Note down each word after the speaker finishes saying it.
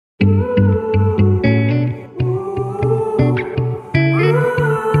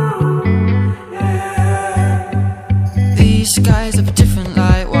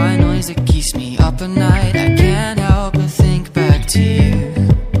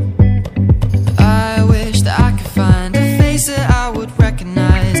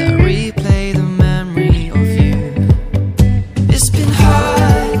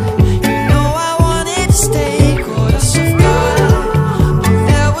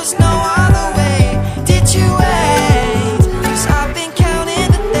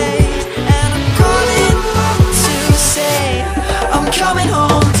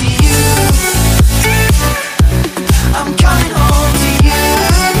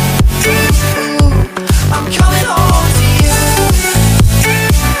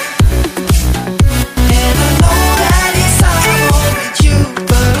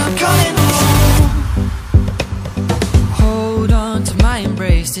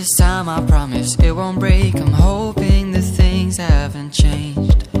this time I promise it won't break. I'm hoping that things haven't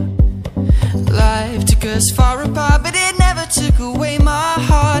changed. Life took us far apart, but it never took away my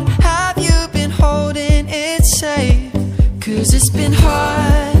heart. Have you been holding it safe? 'Cause it's been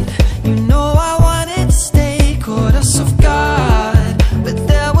hard. You know I wanted to stay, caught us off guard, but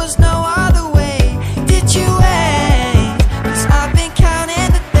there was no other way. Did you wait? 'Cause I've been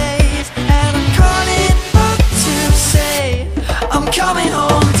counting the days, and I'm calling up to say I'm coming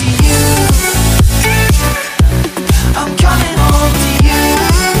home to you. I'm coming home to you.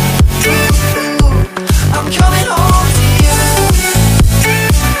 I'm coming home to you.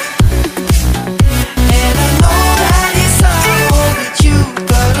 And I know that it's hard with you,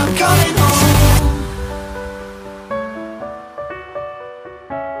 but I'm coming home.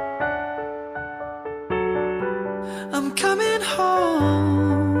 I'm coming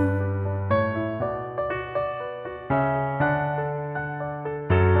home.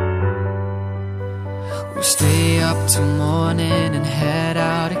 We stay up till morning and head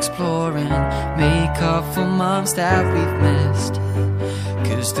out exploring, make up for months that we've missed.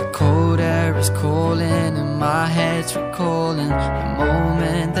 'Cause the cold air is calling and my head's recalling the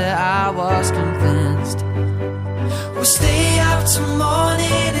moment that I was convinced. We'll stay up till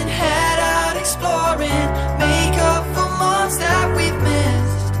morning and head out exploring, make up for months that we've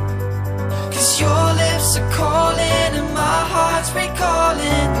missed. 'Cause your lips are calling and my heart's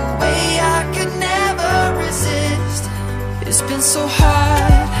recalling the way I could never resist. It's been so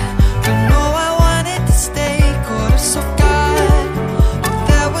hard, you know I wanted to stay, caught us off guard, but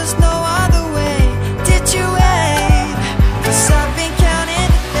there was no other way. Did you wait? 'Cause I've been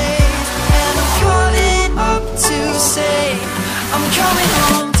counting the days, and I'm calling up to say I'm coming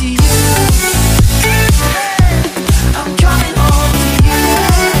home to you. I'm coming home to you.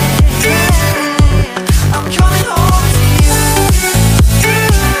 I'm coming home to you.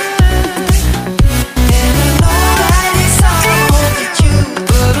 And I know that it's hard with you,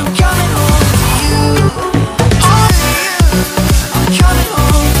 but I'm coming home to you. I'm coming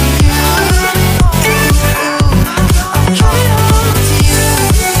home to you. I'm coming home to you.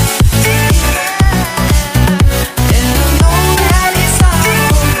 And I know that it's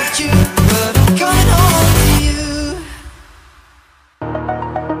hard with you, but I'm coming home to you.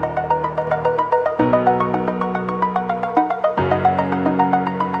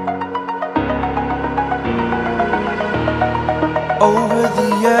 Over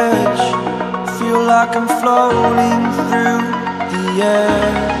the edge, feel like I'm floating through the air.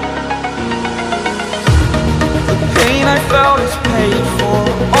 The pain I felt is paid for,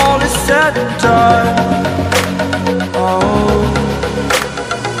 all is said and done. Oh,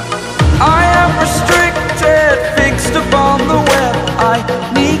 I am restricted, fixed upon the web. I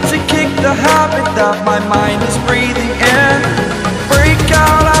need to kick the habit that my mind is breathing in. Break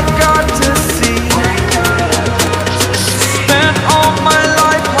out, I've got to see. Spent all my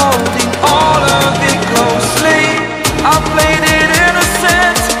life holding all of it closely. I played it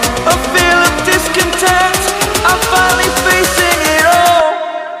innocent, a feel of discontent. I'm finally facing it all,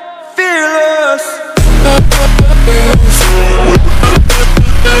 fearless.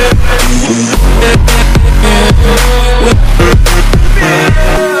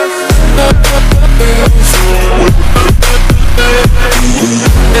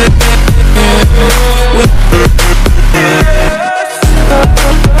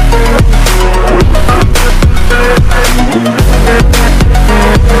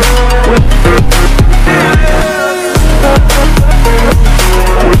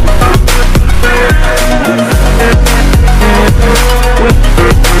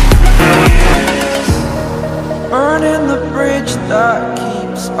 Burning the bridge that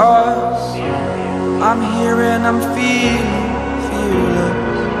keeps us. I'm here and I'm feeling fearless.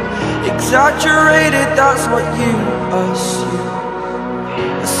 Exaggerated, that's what you assume.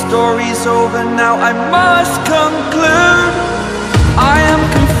 The story's over now, I must conclude. I am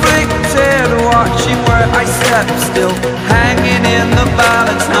conflicted, watching where I step still, hanging in the